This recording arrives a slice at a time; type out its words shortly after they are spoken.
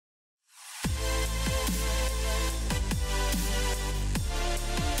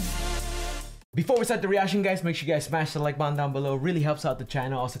Before we start the reaction, guys, make sure you guys smash the like button down below. Really helps out the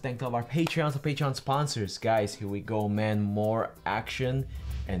channel. Also, thank all of our Patreons and Patreon sponsors. Guys, here we go, man. More action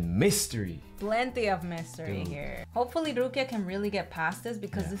and mystery. Plenty of mystery here. Hopefully Rukia can really get past this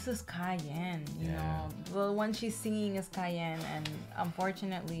because this is Cayenne, you know. The one she's singing is Cayenne, and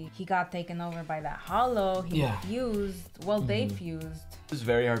unfortunately he got taken over by that hollow. He fused. Well, they fused. It's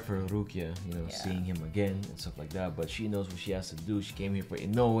very hard for Rukia, you know, seeing him again and stuff like that, but she knows what she has to do. She came here for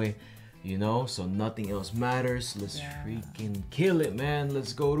Inoue, you know, so nothing else matters. Let's freaking kill it, man.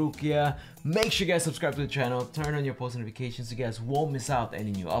 Let's go, Rukia. Make sure you guys subscribe to the channel, turn on your post notifications so you guys won't miss out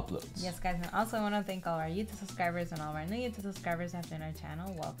any new uploads. Yes, guys, and also I want to thank all our YouTube subscribers and all of our new YouTube subscribers after our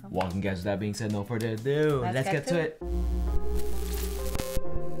channel. Welcome. Welcome, guys. With that being said, no further ado, let's get to it.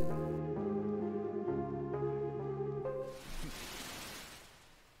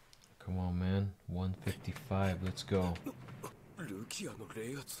 Come on, man. 155. Let's go.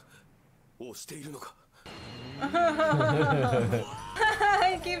 He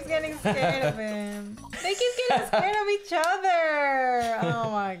keeps getting scared of him. They keep getting scared of each other. Oh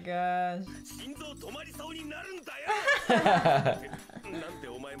my gosh.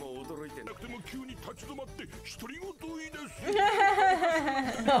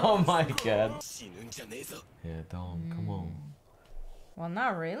 Oh my god. Yeah, don't. Come on. Well,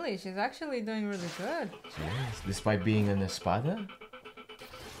 not really. She's actually doing really good. Yes, despite being an ESPADA.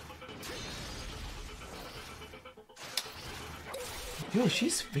 Yo,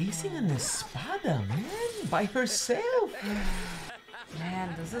 she's facing an ESPADA, man, by herself.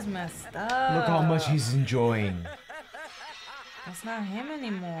 Man, this is messed up. Look how much he's enjoying. That's not him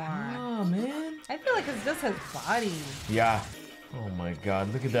anymore. Oh, man. I feel like it's just his body. Yeah. Oh my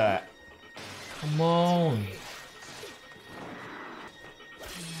god, look at that. Come on.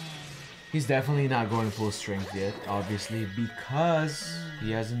 He's definitely not going full strength yet, obviously, because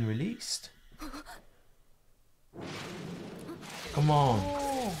he hasn't released. Come on.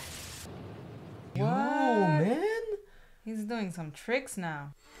 Oh. Yo, What? man. He's doing some tricks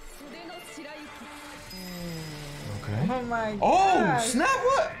now. Okay. Oh my god. Oh, snap,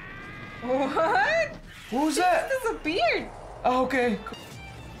 what? What? What was that? He disappeared. Oh, okay.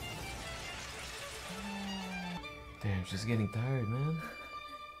 Damn, she's getting tired, man.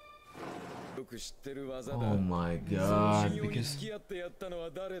 Oh my god, because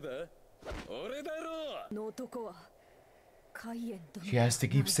she has to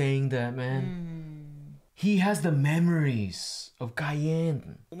keep saying that, man. He has the memories of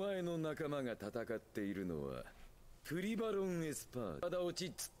Cayenne. That's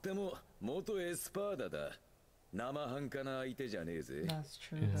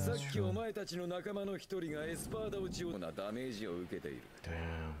true. That's true.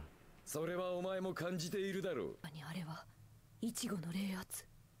 Damn. それはお前も感じているだろう。あれはイチゴの冷圧。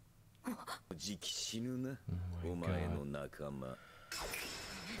じき死ぬな、お前の仲間。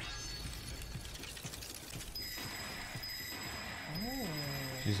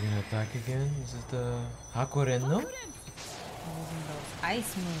She's gonna attack again? Is it the Hakoren, no? Using those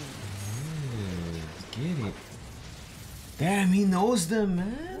ice moves. Get it. Damn, he knows them,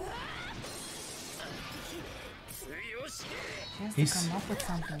 man. He has to come up with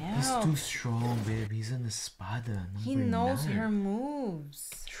something else. He's too strong, babe. He's an ESPADA. He knows her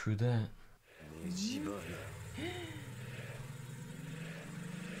moves. True that.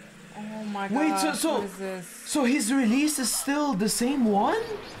 Oh my god. Wait, what is this? so his release is still the same one?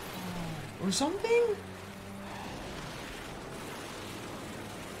 Or something?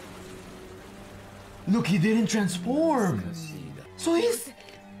 Look, he didn't transform. So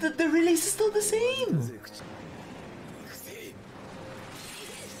the release is still the same.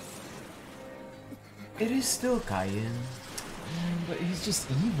 It is still Cayenne, but he's just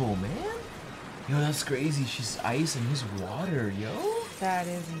evil, man. Yo, that's crazy. She's ice and he's water, yo. That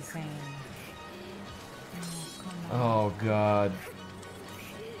is insane. Oh god.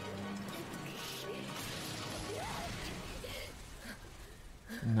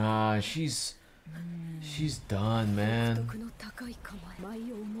 Nah, she's done, man.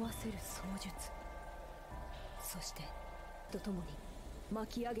 Oh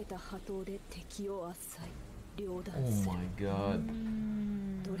my god.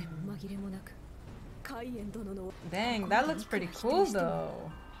 Dang, that looks pretty cool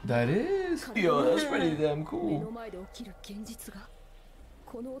though. That is? Yo, that's pretty damn cool.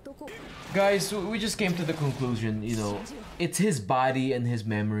 Guys, we just came to the conclusion, you know, it's his body and his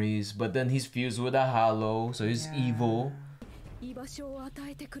memories, but then he's fused with a hollow, so he's evil.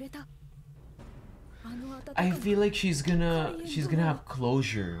 I feel like she's gonna have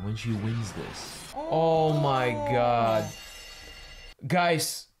closure when she wins this. Oh my god.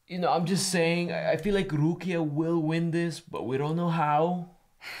 Guys, you know, I'm just saying, I feel like Rukia will win this, but we don't know how.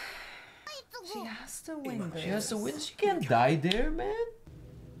 She has to win this. She has to win. She can't die there, man.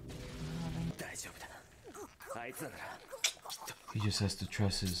 He just has to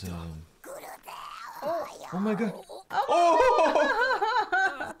trust his, Oh my god.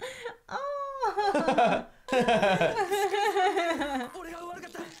 Oh!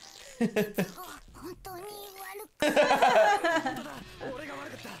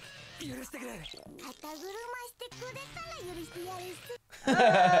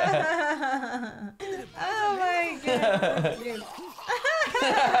 Oh my god.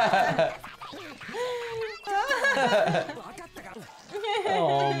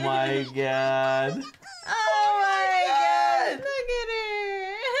 Oh my god. Oh my god. Look at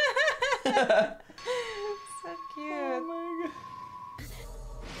her. So cute.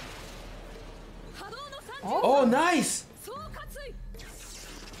 Oh, nice.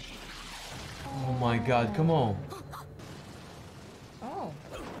 Oh my god, come on. Oh.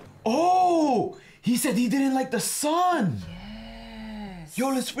 Oh! He said he didn't like the sun. Yes. Yo,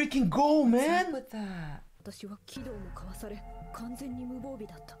 let's freaking go, What's man. up with that?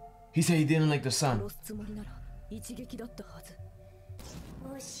 He said he didn't like the sun.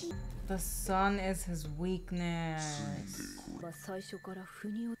 The sun is his weakness.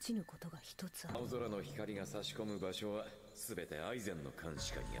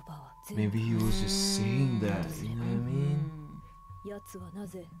 Maybe he was just saying that, you know what I mean?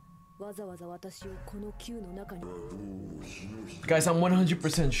 Guys, I'm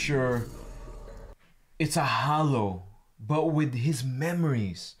 100% sure it's a hollow, but with his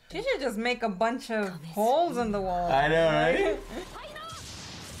memories. She should just make a bunch of holes in the wall. I know, right?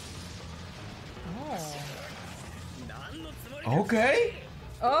 Oh. Okay.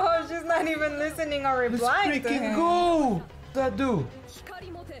 Oh, she's not even listening or replying Let's to him. freaking go. What's that do?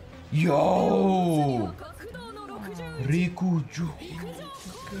 Yo. Rikuju.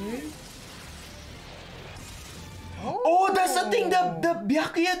 Okay. Oh, that's the thing that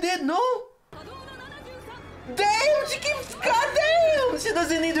Byakuya did, no? Damn, she keeps. Goddamn! She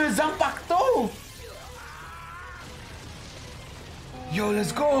doesn't need her Zanpakuto. Yo,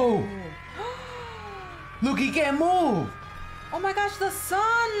 let's go. Look, he can't move. Oh my gosh, the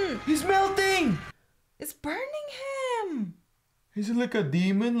sun! He's melting. It's burning him. Is it like a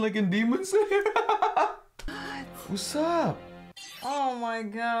demon, like in Demon Slayer? What's up? Oh my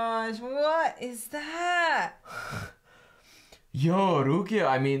gosh, what is that? Yo, Rukia,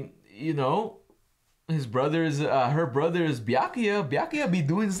 I mean, you know, his brother is, her brother is Byakuya. Byakuya be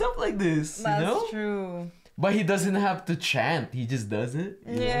doing stuff like this, That's you know? true. But he doesn't have to chant, he just does it.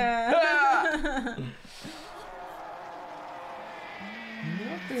 Yeah.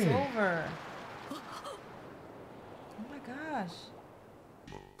 It's over. Oh my gosh.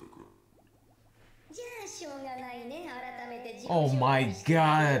 Oh my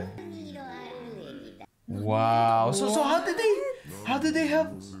god. Wow. So how did they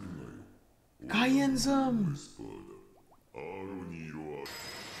have Cayenne's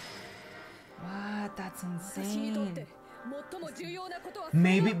What? That's insane.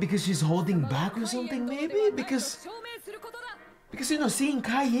 Maybe because she's holding back or something, maybe? Because you know, seeing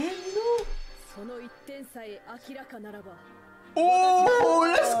Cayenne, you know? Oh,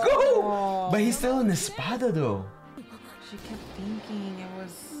 let's go! But he's still in ESPADA though. She kept thinking it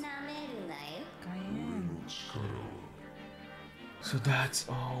was Cayenne. So that's,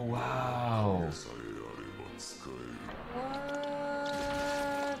 oh wow.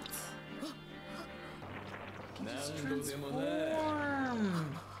 What? He just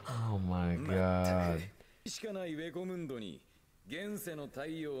transformed. Oh my god.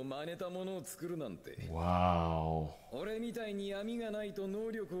 Wow.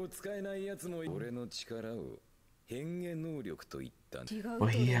 But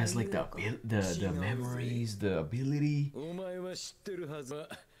he has like the memories, the ability. Huh?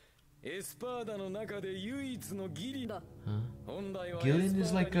 Gillian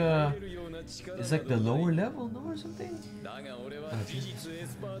is like it's like the lower level, no, or something?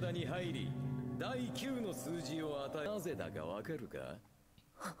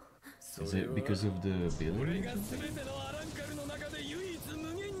 Is it because of the ability?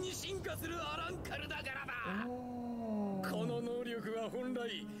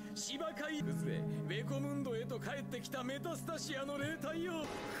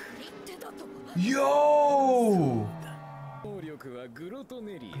 Yo!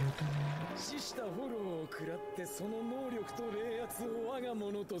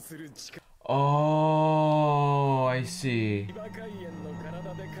 Oh, I see.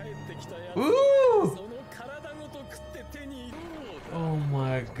 Ooh! Oh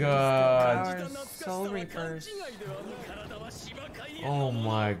my my god. Soul Reapers. Oh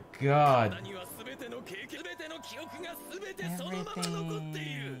my god. Everything.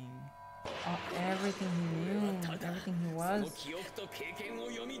 Oh, everything he knew, everything he was.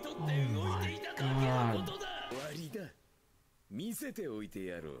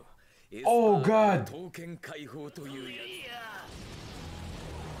 Oh god.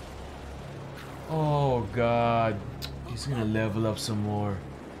 Oh god. He's gonna level up some more.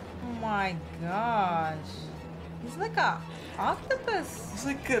 Oh my gosh. He's like a octopus. He's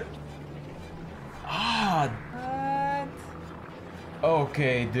like a... Ah. What?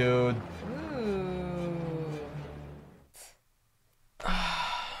 Okay, dude. Ooh.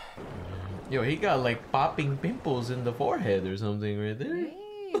 Yo, he got like popping pimples in the forehead or something right there.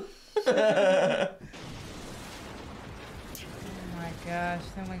 Oh my gosh,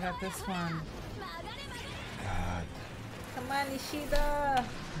 then we got this one. God. Come on, Ishida.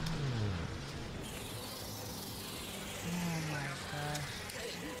 Oh my gosh.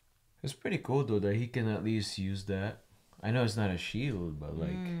 It's pretty cool though that he can at least use that. I know it's not a shield, but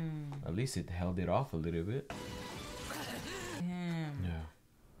like at least it held it off a little bit. Damn. Yeah.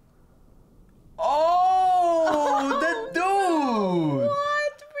 Oh, the dude!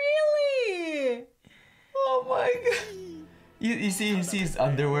 What? Really? Oh my god! You see his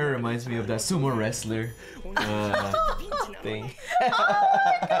underwear reminds me of that sumo wrestler thing. Oh my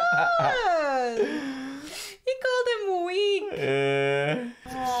god! He called him weak.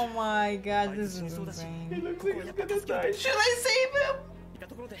 Oh my god, this is insane. He looks like he's gonna die. Should I save him?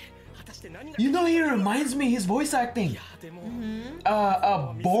 You know, he reminds me his voice acting.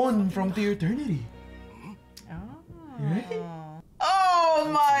 Bone from the Eternity. Oh. Right? Oh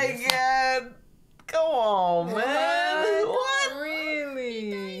my god! Come on, man! What?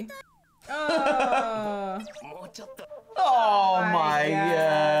 Really? Oh. Oh my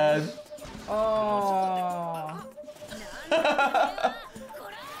god! Oh.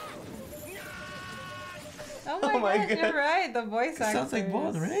 Oh my god, you're right. The voice actor sounds like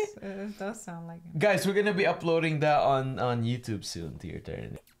Bond, right? It does sound like him. Guys, we're gonna be uploading that on YouTube soon to your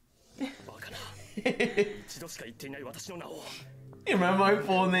turn. You remember my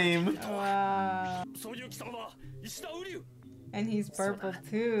full name? Wow. And he's purple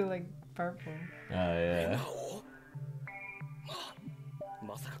too, like purple. Oh yeah.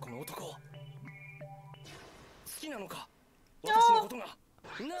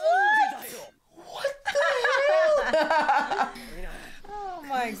 What the hell? Oh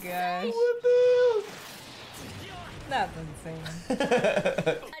my gosh. What the That's insane.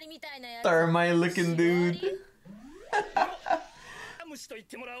 hell? Thermite looking dude.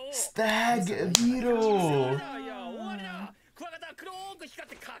 Stag Beetle.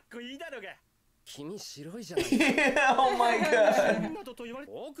 Oh my god.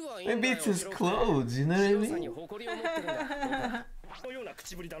 Maybe it's his clothes, you know what I mean?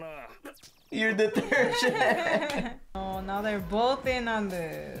 You're detergent. Oh, now they're both in on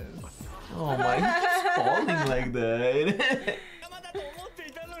this. Oh my, he keeps falling like that.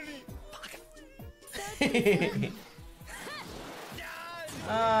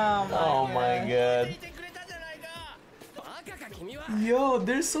 Oh my god. Yo,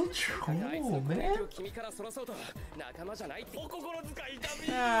 they're so troll, man.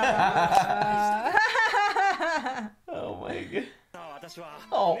 Oh my god.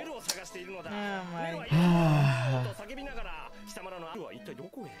 Oh.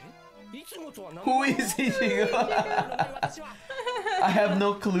 Who is Ichigo? I have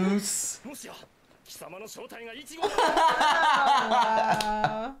no clues.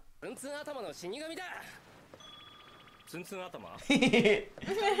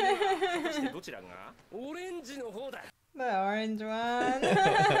 The orange one.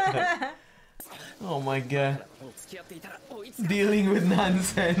 Oh my god. Dealing with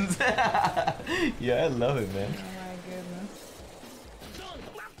nonsense. Yeah, I love it, man. Oh my goodness.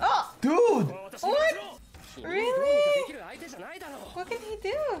 Oh! Dude! What? Really? What can he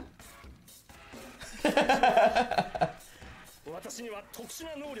do?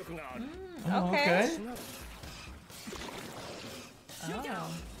 Okay.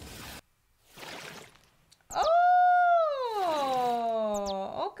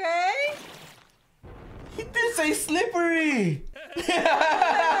 Oh, okay. He did say slippery!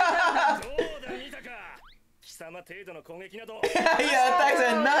 Yeah, attacks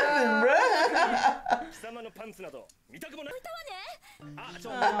are nothing, bro!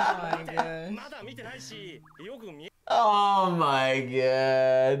 Oh my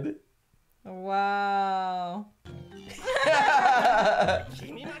god. Wow.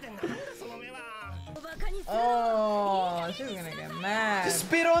 Oh, she's gonna get mad. Just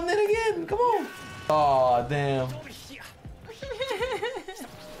spit come on. Oh, damn.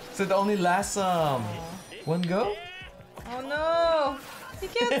 So it only lasts one go? Oh no! He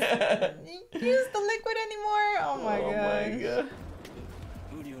can't use the liquid anymore. Oh my god.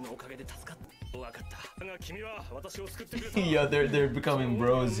 Yeah, they're becoming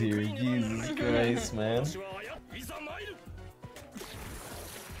bros here. Jesus Christ, man.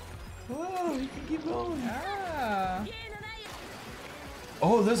 Whoa, we can keep going. Ah.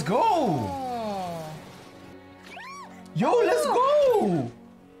 Oh, let's go! Oh. Yo, let's go!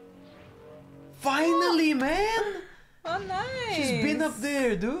 Finally, man! Oh, nice. She's been up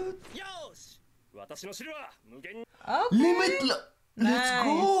there, dude. Okay. Let's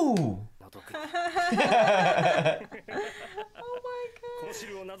go! Oh my god.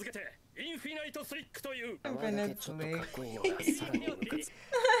 Infinite Slick.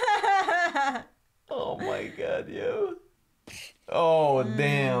 Oh my god, yo. Oh,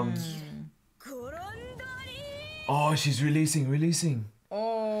 damn. Oh, she's releasing.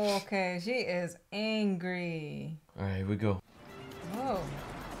 Oh, okay. She is angry. Alright, here we go. Oh.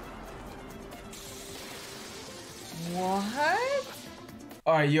 What?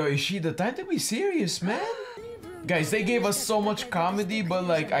 Alright, yo, is she the time to be serious, man? Guys, they gave us so much comedy, but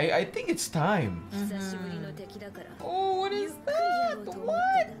like, I think it's time. Oh, what is that?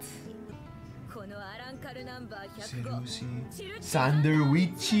 What?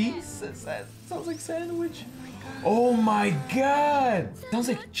 Sandwichi? That sounds like sandwich. Oh my god! Sounds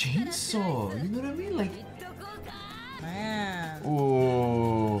like chainsaw. You know what I mean? Like, Man.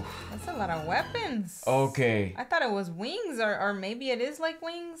 oh. That's a lot of weapons. Okay. I thought it was wings, or maybe it is like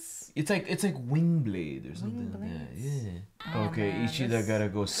wings. It's like wing blade or something. Yeah. Oh, Okay, man, Ishida this- gotta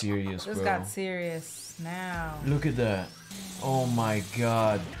go serious, This bro. got serious now. Look at that. Oh my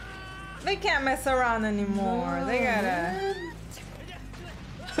god. They can't mess around anymore. They gotta.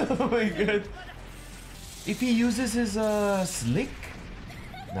 Oh my god. If he uses his slick,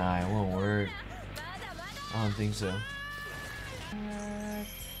 nah, it won't work. I don't think so.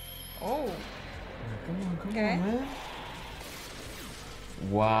 Oh. Come on, Okay. man.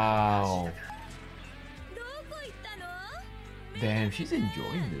 Wow. Damn, she's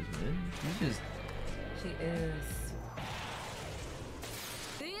enjoying this, man. She is.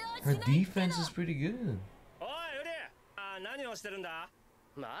 Her defense is pretty good.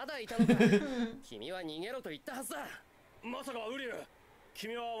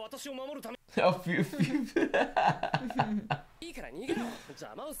 A few.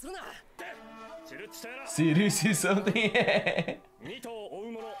 Seriously, something.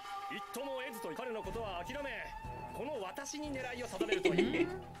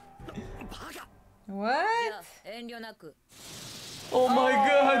 What? Oh my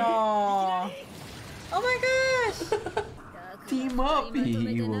god! Oh my gosh! Team up!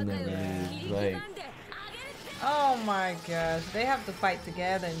 He will never lose. Like, Oh my gosh! They have to fight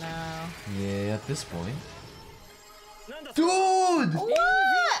together now. yeah, at this point. Dude! What?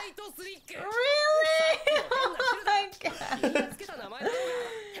 Really? Oh my god!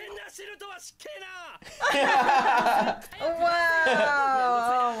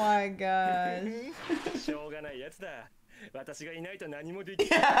 Wow! Oh my gosh!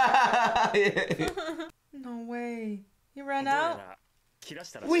 No way! He ran out?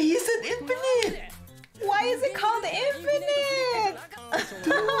 Wait, he said infinite! Why is it called infinite?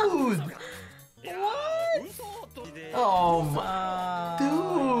 Dude! What? Oh my.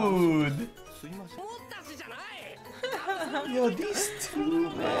 Dude! Yo, these two,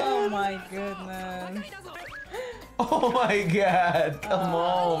 Oh man. my goodness. Oh my god. Come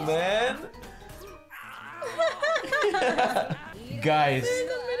on, man. Guys, In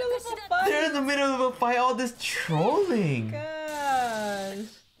the middle of a fight. they're in the middle of a fight. All this trolling. Gosh,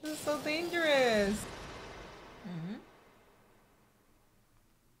 this is so dangerous.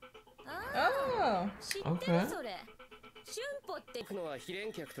 Oh, Okay.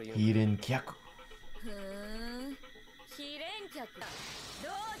 Hidden kyaku.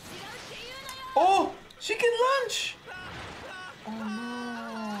 Oh, she can lunge. oh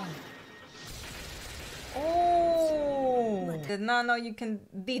no. Oh, did not know you can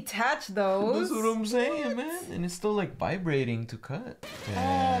detach those. That's what I'm saying, man. And it's still like vibrating to cut.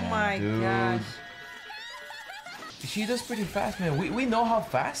 Oh my gosh. She does pretty fast, man. We know how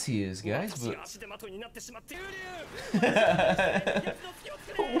fast he is, guys, but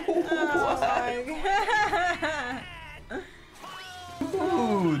Oh my god.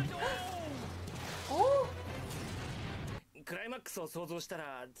 dude. Oh.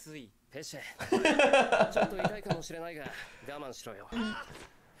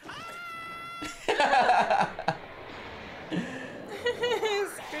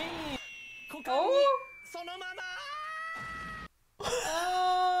 Scream.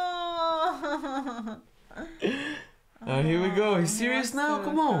 serious now?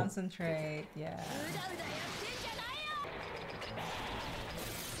 Come on. Concentrate, yeah.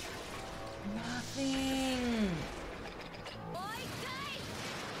 Nothing.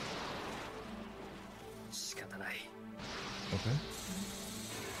 Okay.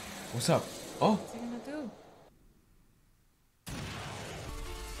 What's up? Oh. What's he gonna do?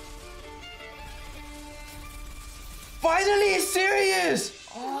 Finally, he's serious!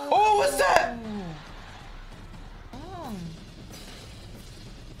 Oh, what's that? Oh.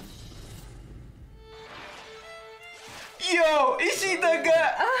 Yo, Ishida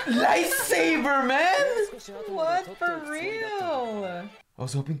got lightsaber, man! What, for real? I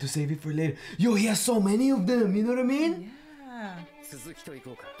was hoping to save it for later. Yo, he has so many of them, you know what I mean? Yeah.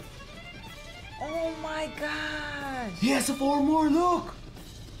 Oh my gosh. He has 4 more, look!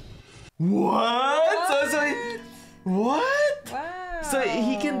 What? What? Wow. So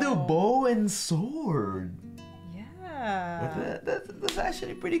he can do bow and sword. Yeah. That's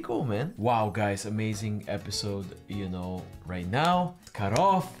actually pretty cool, man. Wow, guys, amazing episode, you know, right now. Cut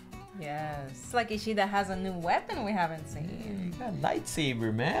off. Yes. It's like Ishida has a new weapon we haven't seen. You got a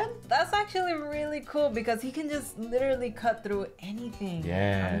lightsaber, man. That's actually really cool because he can just literally cut through anything.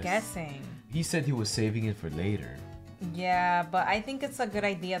 Yes. I'm guessing. He said he was saving it for later. Yeah, but I think it's a good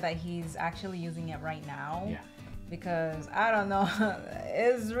idea that he's actually using it right now. Yeah. Because, I don't know,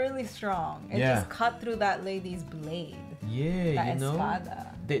 it's really strong. It just cut through that lady's blade. Yeah, that you know.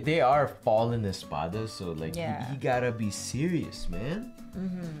 ESPADA. They are fallen ESPADA, so like Yeah. he gotta be serious, man.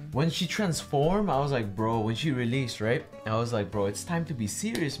 When she transformed, I was like, bro, when she released, right? I was like, bro, it's time to be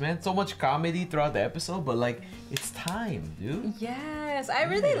serious, man. So much comedy throughout the episode, but like, it's time, dude. Yes, I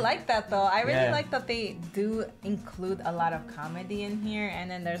really like that though. I really like that they do include a lot of comedy in here,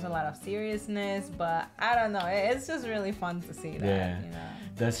 and then there's a lot of seriousness, but I don't know, it's just really fun to see that, you know?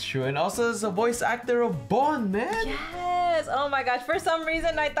 That's true. And also as a voice actor of Bond, man. Yes! Oh my gosh, for some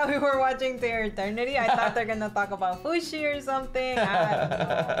reason I thought we were watching Their Eternity. I thought they're gonna talk about Fushi or something.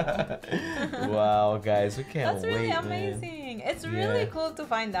 I don't know. Wow, guys, we can't That's wait, really man. amazing. It's really cool to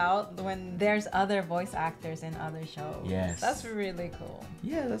find out when there's other voice actors in other shows. Yes. That's really cool.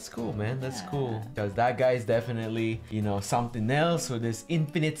 Yeah, that's cool, man. That's cool. Because that guy's definitely, you know, something else with this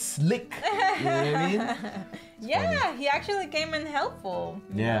infinite slick. You know what I mean? Yeah, he actually came in helpful.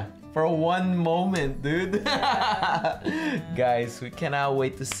 Yeah. For one moment, dude. Guys, we cannot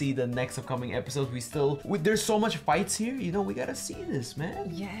wait to see the next upcoming episodes. There's so much fights here. You know, we gotta see this, man.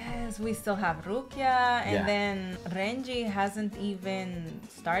 Yes, we still have Rukia, and then Renji hasn't even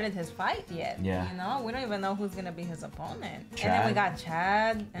started his fight yet. Yeah. You know, we don't even know who's gonna be his opponent. Chad. And then we got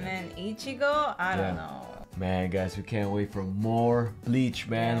Chad, and then Ichigo. I don't know. Man, guys, we can't wait for more Bleach,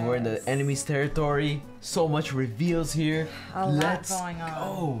 man. We're in the enemy's territory. So much reveals here. Let's going on.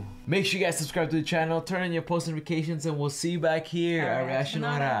 Go. Make sure you guys subscribe to the channel, turn on your post notifications, and we'll see you back here at Reaction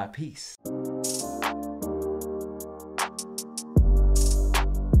Hora. Peace.